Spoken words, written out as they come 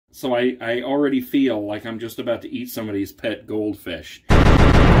So I already feel like I'm just about to eat somebody's pet goldfish.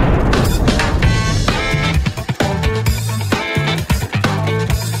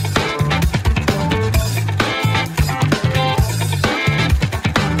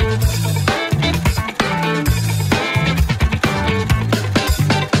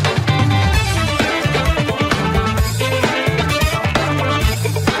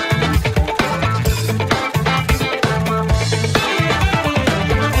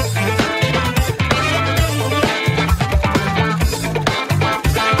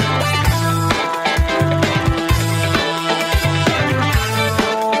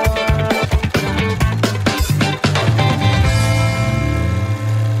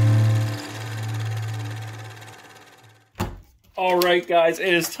 Alright guys,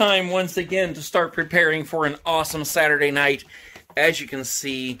 it is time once again to start preparing for an awesome Saturday night. As you can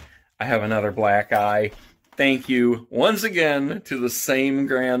see, I have another black eye. Thank you once again to the same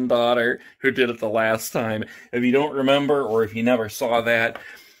granddaughter who did it the last time. If you don't remember, or if you never saw that,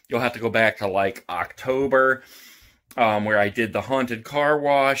 you'll have to go back to like October, where I did the haunted car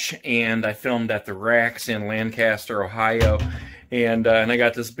wash, and I filmed at the Racks in Lancaster, Ohio, and I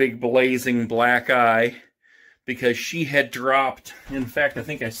got this big blazing black eye because she had dropped, in fact, I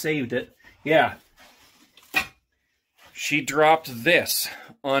think I saved it, yeah, she dropped this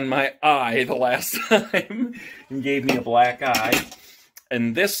on my eye the last time and gave me a black eye.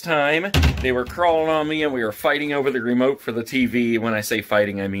 And this time, they were crawling on me and we were fighting over the remote for the TV. When I say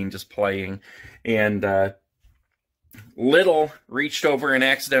fighting, I mean just playing. And Little reached over and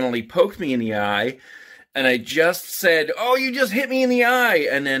accidentally poked me in the eye. And I just said, "Oh, you just hit me in the eye."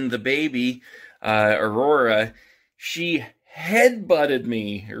 And then the baby, Aurora, she headbutted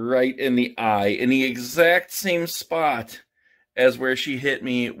me right in the eye, in the exact same spot as where she hit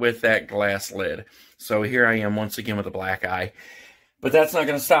me with that glass lid. So here I am once again with a black eye. But that's not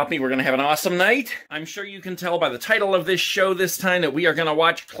going to stop me. We're going to have an awesome night. I'm sure you can tell by the title of this show this time that we are going to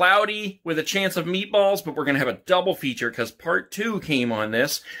watch Cloudy with a Chance of Meatballs, but we're going to have a double feature because part 2 came on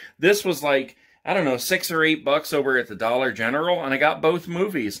this. This was like, I don't know, $6 or $8 over at the Dollar General, and I got both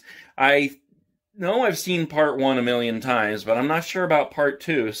movies. I know I've seen part 1 a million times, but I'm not sure about part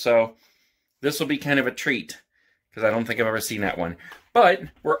 2, so this will be kind of a treat because I don't think I've ever seen that one. But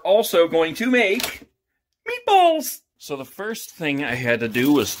we're also going to make meatballs. So the first thing I had to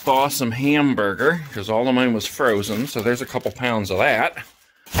do was thaw some hamburger, because all of mine was frozen, so there's a couple pounds of that.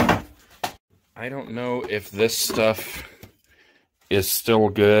 I don't know if this stuff is still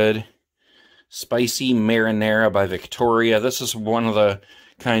good. Spicy Marinara by Victoria. This is one of the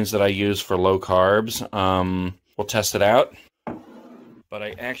kinds that I use for low carbs. We'll test it out. But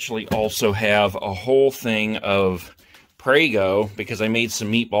I actually also have a whole thing of Prego, because I made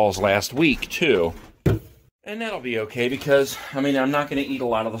some meatballs last week, too. And that'll be okay because, I mean, I'm not going to eat a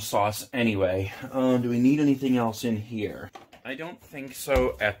lot of the sauce anyway. Do we need anything else in here? I don't think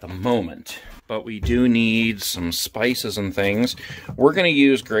so at the moment. But we do need some spices and things. We're going to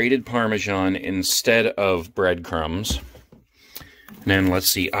use grated Parmesan instead of breadcrumbs. And then let's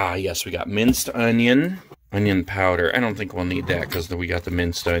see. Ah, yes, we got minced onion. Onion powder. I don't think we'll need that because we got the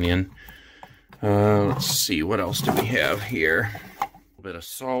minced onion. Let's see. What else do we have here? A little bit of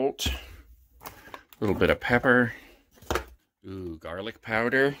salt. A little bit of pepper. Ooh, garlic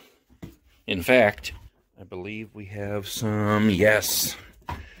powder. In fact, I believe we have some, yes,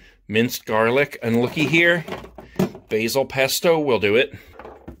 minced garlic. And looky here, basil pesto will do it.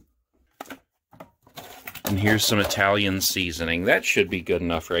 And here's some Italian seasoning. That should be good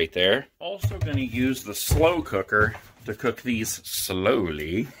enough right there. Also going to use the slow cooker to cook these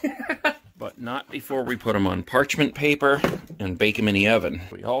slowly. But not before we put them on parchment paper and bake them in the oven.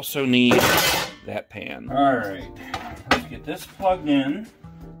 We also need that pan. Alright, let's get this plugged in.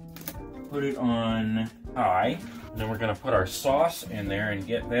 Put it on high. And then we're going to put our sauce in there and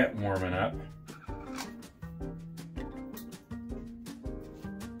get that warming up.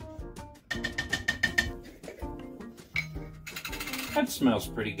 That smells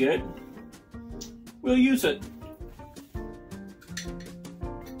pretty good. We'll use it.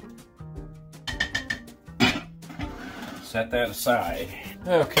 Set that aside.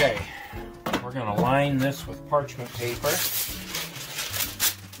 Okay, we're going to line this with parchment paper.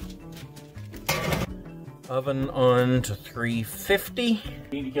 Oven on to 350.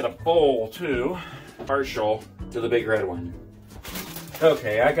 Need to get a bowl too, partial to the big red one.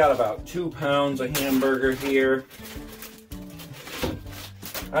 Okay, I got about 2 pounds of hamburger here.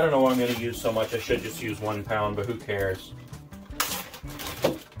 I don't know why I'm going to use so much. I should just use 1 pound, but who cares?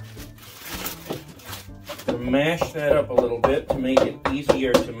 Mash that up a little bit to make it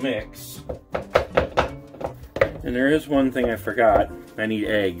easier to mix. And And there is one thing I forgot. I need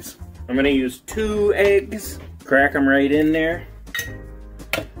eggs. I'm going to use 2 eggs. Crack them right in there.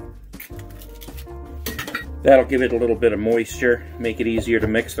 That'll give it a little bit of moisture, make it easier to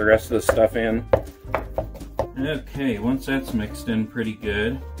mix the rest of the stuff in. Okay, once that's mixed in pretty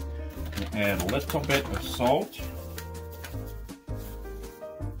good, add a little bit of salt,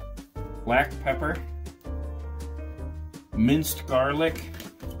 black pepper, minced garlic.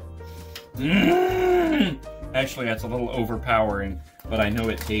 Actually, that's a little overpowering, but I know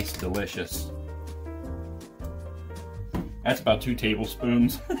it tastes delicious. That's about 2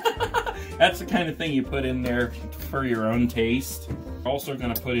 tablespoons. That's the kind of thing you put in there for your own taste. Also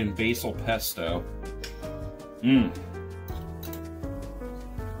going to put in basil pesto.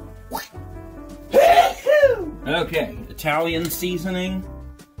 Okay, Italian seasoning.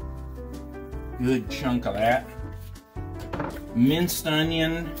 Good chunk of that. Minced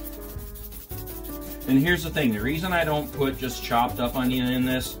onion. And here's the thing, the reason I don't put just chopped up onion in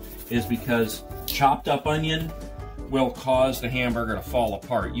this is because chopped up onion will cause the hamburger to fall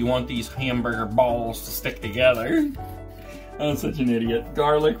apart. You want these hamburger balls to stick together. I'm such an idiot.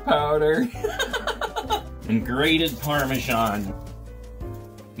 Garlic powder. And grated Parmesan.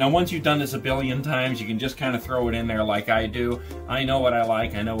 Now once you've done this a billion times, you can just kind of throw it in there like I do. I know what I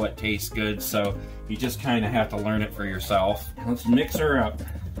like, I know what tastes good, so you just kind of have to learn it for yourself. Let's mix her up.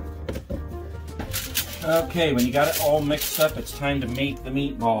 Okay, when you got it all mixed up, it's time to make the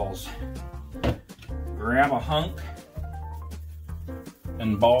meatballs. Grab a hunk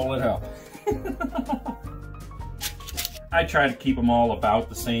and ball it up. I try to keep them all about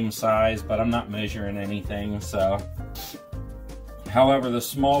the same size, but I'm not measuring anything, so. However, the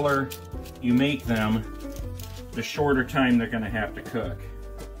smaller you make them, the shorter time they're going to have to cook.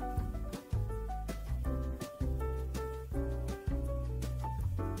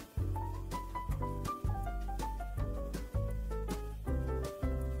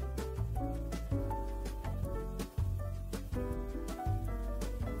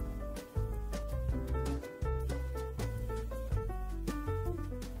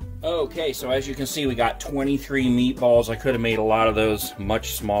 Okay, so as you can see, we got 23 meatballs. I could have made a lot of those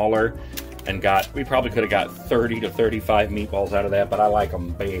much smaller and we probably could have got 30 to 35 meatballs out of that, but I like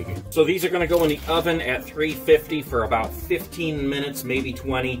them big. So these are going to go in the oven at 350 for about 15 minutes, maybe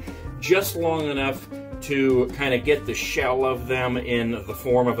 20, just long enough to kind of get the shell of them in the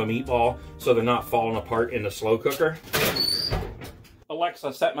form of a meatball so they're not falling apart in the slow cooker.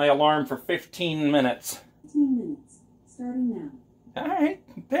 Alexa, set my alarm for 15 minutes. 15 minutes, starting now. All right,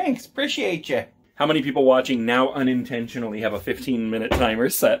 thanks, appreciate you. How many people watching now unintentionally have a 15-minute timer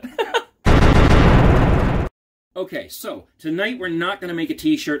set? Okay, so tonight we're not going to make a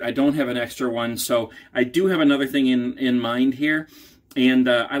t-shirt. I don't have an extra one, so I do have another thing in mind here. And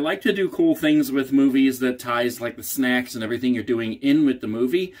I like to do cool things with movies that ties like the snacks and everything you're doing in with the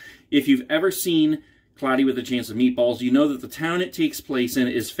movie. If you've ever seen Cloudy with a Chance of Meatballs, you know that the town it takes place in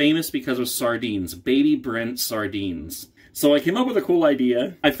is famous because of sardines, Baby Brent sardines. So I came up with a cool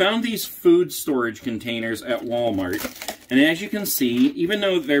idea. I found these food storage containers at Walmart, and as you can see, even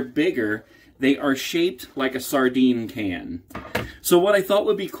though they're bigger, they are shaped like a sardine can. So what I thought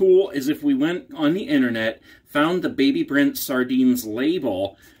would be cool is if we went on the internet, found the Baby Brent sardines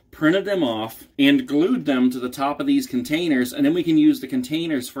label, printed them off, and glued them to the top of these containers, and then we can use the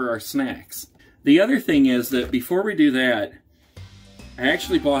containers for our snacks. The other thing is that before we do that, I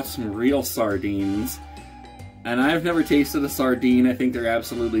actually bought some real sardines. And I've never tasted a sardine. I think they're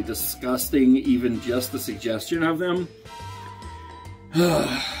absolutely disgusting, even just the suggestion of them.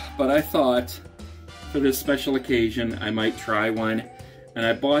 But I thought, for this special occasion, I might try one. And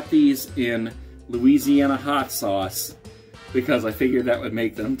I bought these in Louisiana hot sauce, because I figured that would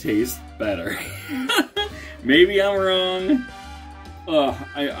make them taste better. Maybe I'm wrong.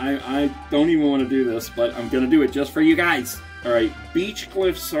 I don't even want to do this, but I'm going to do it just for you guys. Alright, Beach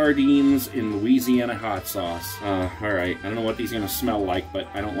Cliff sardines in Louisiana hot sauce. Alright, I don't know what these are going to smell like, but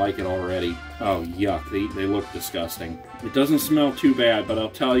I don't like it already. Oh, yuck, they look disgusting. It doesn't smell too bad, but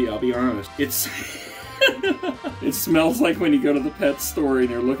I'll tell you, I'll be honest, it smells like when you go to the pet store and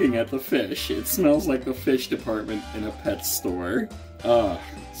you're looking at the fish. It smells like the fish department in a pet store.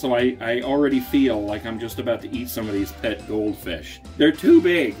 So I already feel like I'm just about to eat some of these pet goldfish. They're too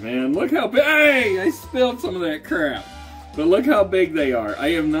big, man. Look how big! Hey, I spilled some of that crap. But look how big they are.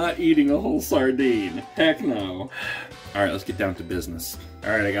 I am not eating a whole sardine. Heck no. Alright, let's get down to business.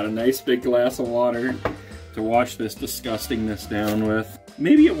 Alright, I got a nice big glass of water to wash this disgustingness down with.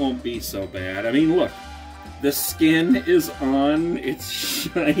 Maybe it won't be so bad. I mean, look. The skin is on. It's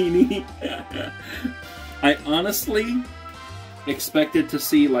shiny. I honestly expected to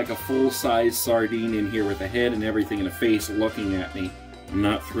see like a full-size sardine in here with a head and everything and a face looking at me. I'm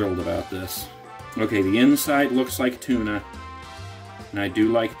not thrilled about this. Okay, the inside looks like tuna. And I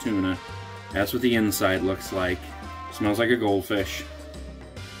do like tuna. That's what the inside looks like. Smells like a goldfish.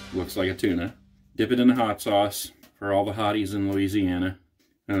 Looks like a tuna. Dip it in the hot sauce for all the hotties in Louisiana.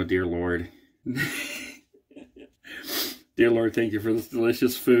 Oh, dear Lord. Dear Lord, thank you for this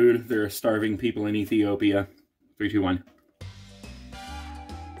delicious food. There are starving people in Ethiopia. 3, 2, 1.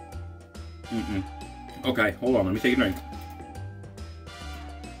 Okay, hold on. Let me take a drink.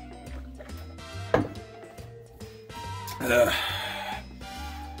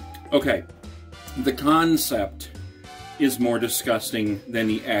 Okay. The concept is more disgusting than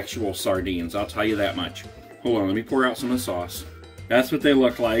the actual sardines. I'll tell you that much. Hold on. Let me pour out some of the sauce. That's what they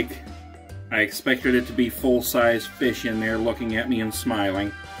look like. I expected it to be full-size fish in there looking at me and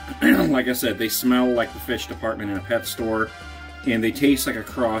smiling. Like I said, they smell like the fish department in a pet store. And they taste like a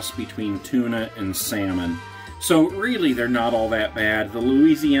cross between tuna and salmon. So really, they're not all that bad. The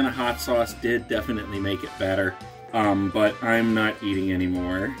Louisiana hot sauce did definitely make it better. But I'm not eating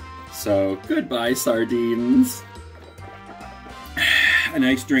anymore. So, goodbye, sardines. A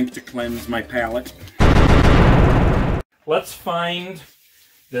nice drink to cleanse my palate. Let's find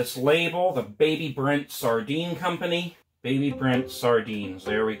this label, the Baby Brent Sardine Company. Baby Brent Sardines,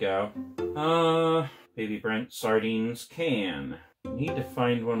 there we go. Baby Brent Sardines can. Need to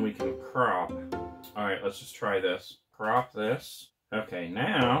find one we can crop. Alright, let's just try this. Crop this. Okay,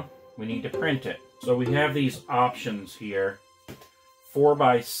 now we need to print it. So we have these options here.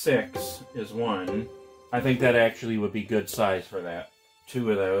 4x6 is one. I think that actually would be good size for that.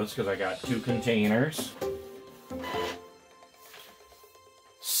 2 of those, because I got 2 containers.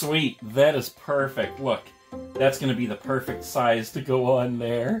 Sweet, that is perfect. Look, that's going to be the perfect size to go on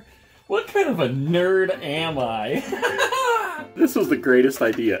there. What kind of a nerd am I? This was the greatest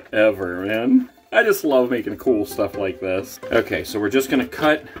idea ever, man. I just love making cool stuff like this. Okay, so we're just going to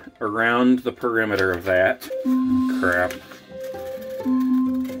cut around the perimeter of that. Crap.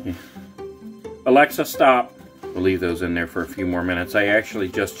 Alexa, stop. We'll leave those in there for a few more minutes. I actually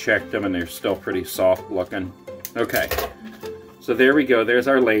just checked them and they're still pretty soft looking. Okay, so there we go. There's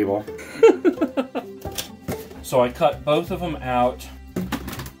our label. So I cut both of them out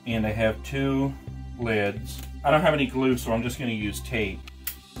and I have 2 lids. I don't have any glue, so I'm just going to use tape.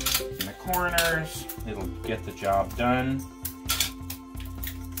 In the corners, it'll get the job done.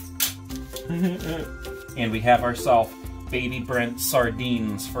 And we have ourselves Baby Brent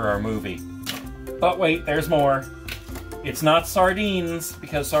sardines for our movie. But wait, there's more. It's not sardines,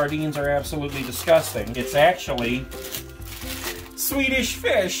 because sardines are absolutely disgusting. It's actually Swedish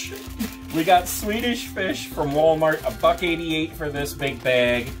fish. We got Swedish fish from Walmart, $1.88 for this big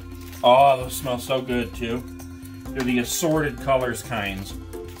bag. Oh, those smell so good too. They're the assorted colors kinds.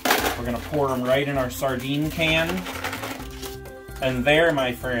 We're gonna pour them right in our sardine can. And there,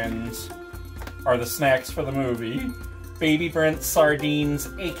 my friends, are the snacks for the movie. Baby Brent sardines,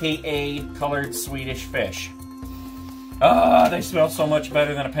 aka colored Swedish fish. Ah, they smell so much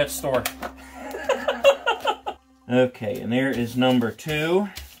better than a pet store. Okay, and there is number 2.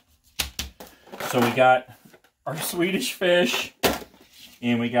 So we got our Swedish fish,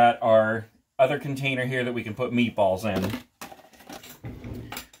 and we got our other container here that we can put meatballs in.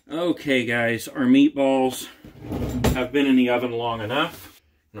 Okay, guys, our meatballs have been in the oven long enough.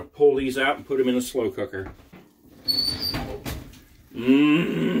 I'm gonna pull these out and put them in the slow cooker.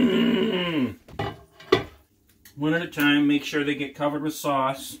 One at a time, make sure they get covered with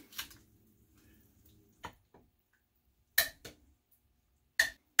sauce.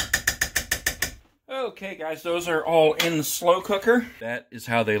 Okay guys, those are all in the slow cooker. That is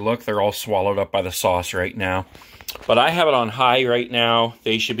how they look. They're all swallowed up by the sauce right now. But I have it on high right now.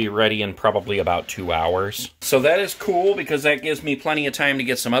 They should be ready in probably about 2 hours. So that is cool because that gives me plenty of time to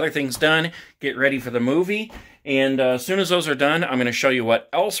get some other things done, get ready for the movie. And as soon as those are done, I'm going to show you what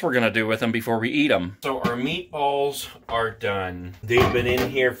else we're going to do with them before we eat them. So our meatballs are done. They've been in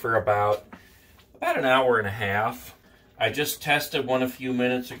here for about an hour and a half. I just tested one a few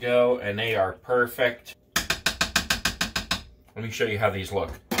minutes ago, and they are perfect. Let me show you how these look.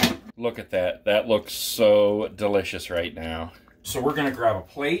 Look at that. That looks so delicious right now. So we're going to grab a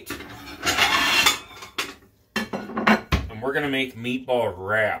plate. And we're going to make meatball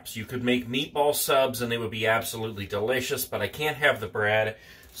wraps. You could make meatball subs, and they would be absolutely delicious, but I can't have the bread.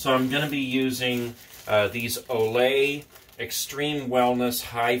 So I'm going to be using these Olay Extreme Wellness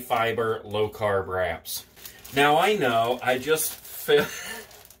High Fiber Low Carb Wraps. Now I know I just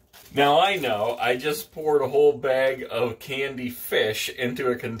poured a whole bag of candy fish into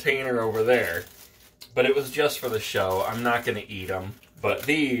a container over there. but it was just for the show. I'm not going to eat them. But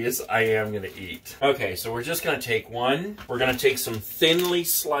these, I am going to eat. Okay, so we're just going to take one. We're going to take some thinly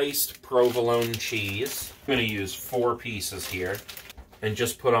sliced provolone cheese. I'm going to use 4 pieces here. And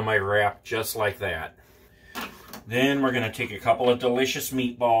just put on my wrap just like that. Then we're going to take a couple of delicious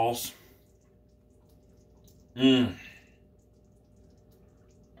meatballs. Mmm.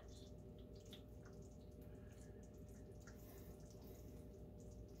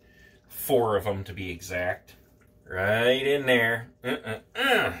 4 of them to be exact. Right in there.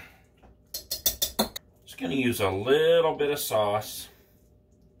 Just going to use a little bit of sauce.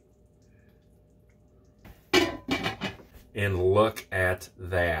 And look at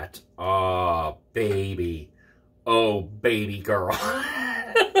that. Oh, baby. Oh, baby girl.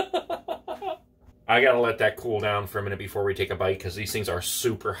 I gotta let that cool down for a minute before we take a bite because these things are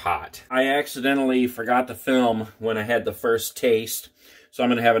super hot. I accidentally forgot to film when I had the first taste. So I'm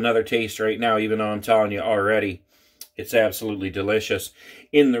going to have another taste right now, even though I'm telling you already. It's absolutely delicious.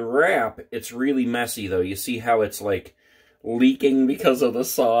 In the wrap, it's really messy, though. You see how it's, like, leaking because of the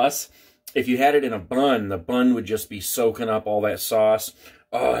sauce? If you had it in a bun, the bun would just be soaking up all that sauce.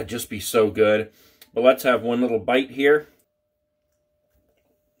 Oh, it'd just be so good. But let's have one little bite here.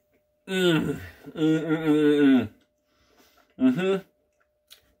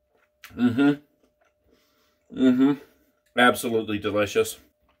 Absolutely delicious.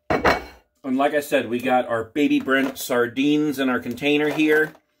 And like I said, we got our Baby Brent sardines in our container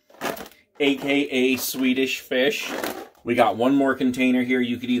here, aka Swedish fish. We got one more container here.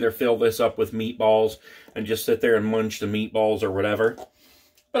 You could either fill this up with meatballs and just sit there and munch the meatballs or whatever.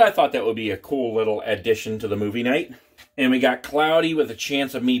 But I thought that would be a cool little addition to the movie night. And we got Cloudy with a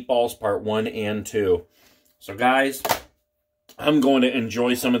Chance of Meatballs Part 1 and 2. So guys, I'm going to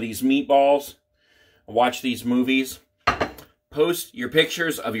enjoy some of these meatballs, watch these movies. Post your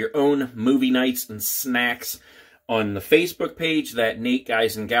pictures of your own movie nights and snacks on the Facebook page, that Nate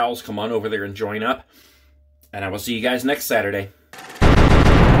Guys and Gals. Come on over there and join up. And I will see you guys next Saturday.